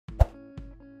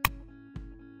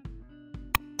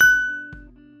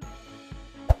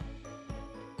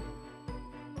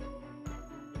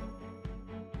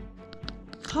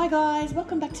Hi guys,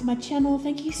 welcome back to my channel.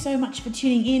 Thank you so much for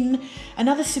tuning in.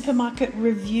 Another supermarket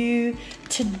review.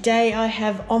 Today I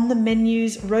have on the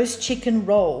menus roast chicken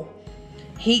roll.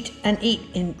 Heat and eat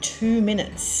in 2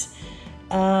 minutes.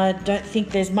 Don't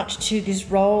think there's much to this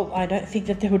roll. I don't think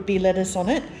that there would be lettuce on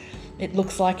it. It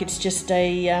looks like it's just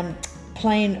a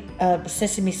plain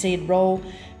sesame seed roll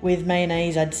with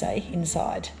mayonnaise, I'd say,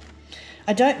 inside.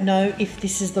 I don't know if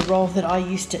this is the roll that I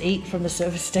used to eat from the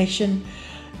service station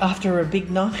after a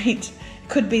big night.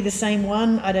 Could be the same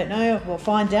one, I don't know, we'll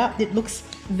find out. It looks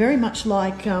very much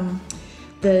like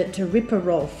the Ripper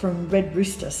roll from Red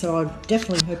Rooster, so I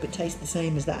definitely hope it tastes the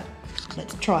same as that.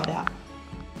 Let's try it out.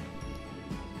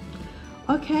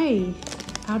 Okay,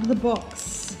 out of the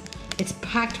box. It's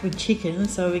packed with chicken,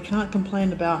 so we can't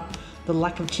complain about the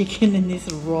lack of chicken in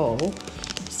this roll.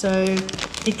 So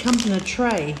it comes in a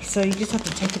tray, so you just have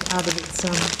to take it out of its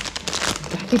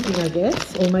packaging, I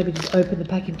guess, or maybe just open the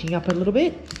packaging up a little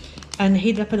bit and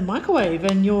heat it up in the microwave,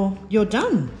 and you're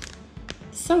done.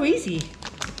 So easy.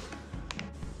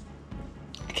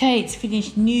 Okay, it's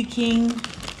finished nuking.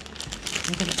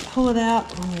 I'm gonna pull it out.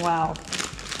 Oh wow,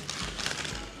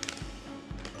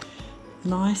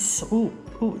 nice. Oh,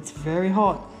 it's very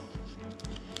hot.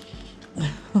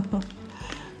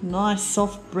 Nice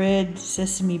soft bread,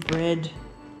 sesame bread.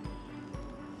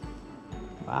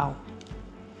 Wow.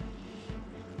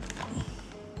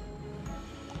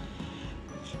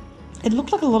 It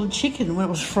looked like a lot of chicken when it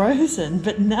was frozen,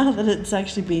 but now that it's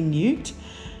actually been nuked,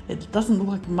 it doesn't look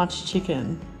like much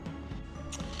chicken.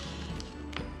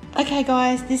 Okay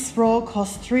guys, this roll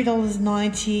costs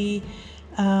 $3.90.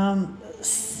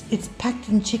 It's packed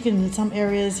in chicken in some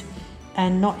areas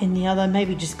and not in the other.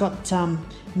 Maybe just got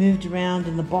moved around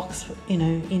in the box, you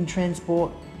know, in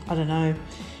transport. I don't know.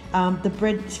 The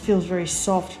bread feels very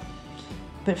soft,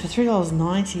 but for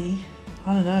 $3.90,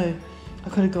 I don't know. I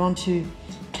could have gone to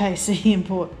KFC and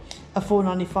bought a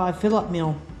 $4.95 fill-up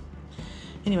meal.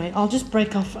 Anyway, I'll just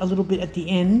break off a little bit at the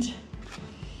end.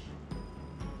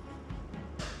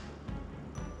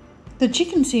 The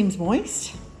chicken seems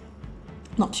moist,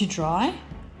 not too dry,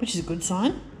 which is a good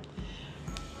sign.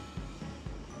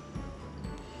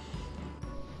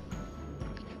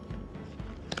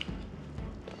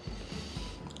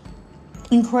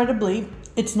 Incredibly,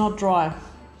 it's not dry,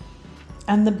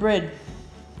 and the bread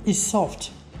is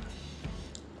soft,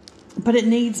 but it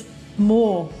needs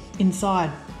more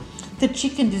inside. The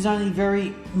chicken is only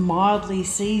very mildly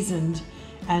seasoned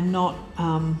and not,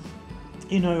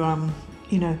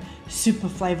 super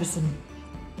flavoursome,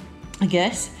 I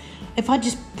guess. If I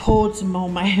just poured some more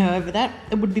mayo over that,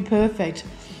 it would be perfect.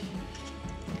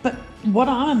 But what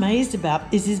I'm amazed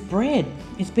about is this bread.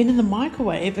 It's been in the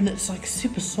microwave and it's like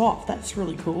super soft. That's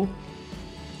really cool.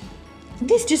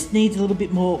 This just needs a little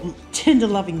bit more tender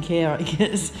loving care, I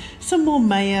guess. Some more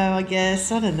mayo, I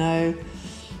guess. I don't know.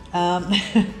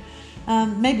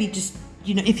 Maybe just,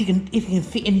 you know, if you can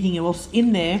fit anything else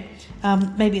in there,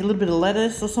 maybe a little bit of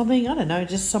lettuce or something. I don't know,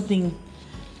 just something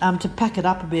to pack it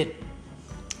up a bit.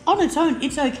 On its own,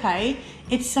 it's okay.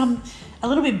 It's a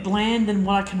little bit bland than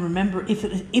what I can remember.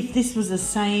 If this was the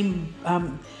same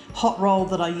hot roll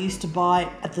that I used to buy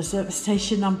at the service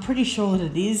station, I'm pretty sure that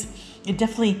it is. It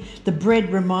definitely, the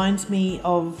bread reminds me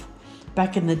of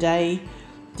back in the day,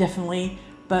 definitely,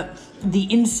 but the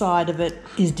inside of it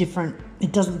is different.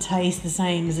 It doesn't taste the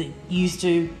same as it used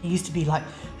to. It used to be like,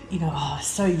 you know, oh,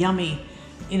 so yummy.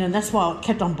 You know, that's why I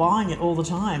kept on buying it all the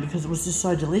time, because it was just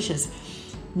so delicious.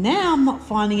 Now I'm not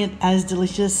finding it as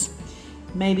delicious.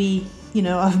 Maybe, you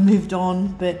know, I've moved on,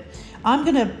 but I'm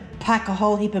gonna pack a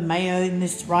whole heap of mayo in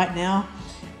this right now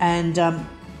and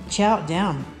chow it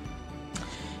down.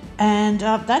 And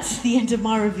that's the end of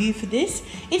my review for this.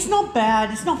 It's not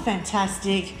bad, it's not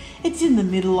fantastic. It's in the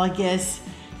middle, I guess.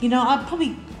 You know, I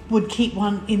probably would keep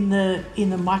one in the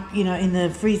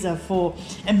freezer for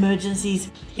emergencies.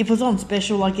 If it was on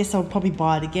special, I guess I would probably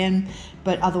buy it again,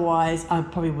 but otherwise I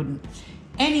probably wouldn't.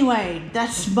 Anyway,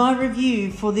 that's my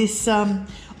review for this on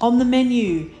the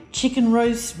menu chicken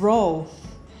roast roll.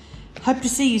 Hope to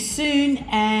see you soon,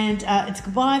 and it's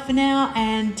goodbye for now,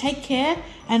 and take care,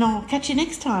 and I'll catch you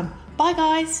next time. Bye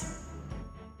guys.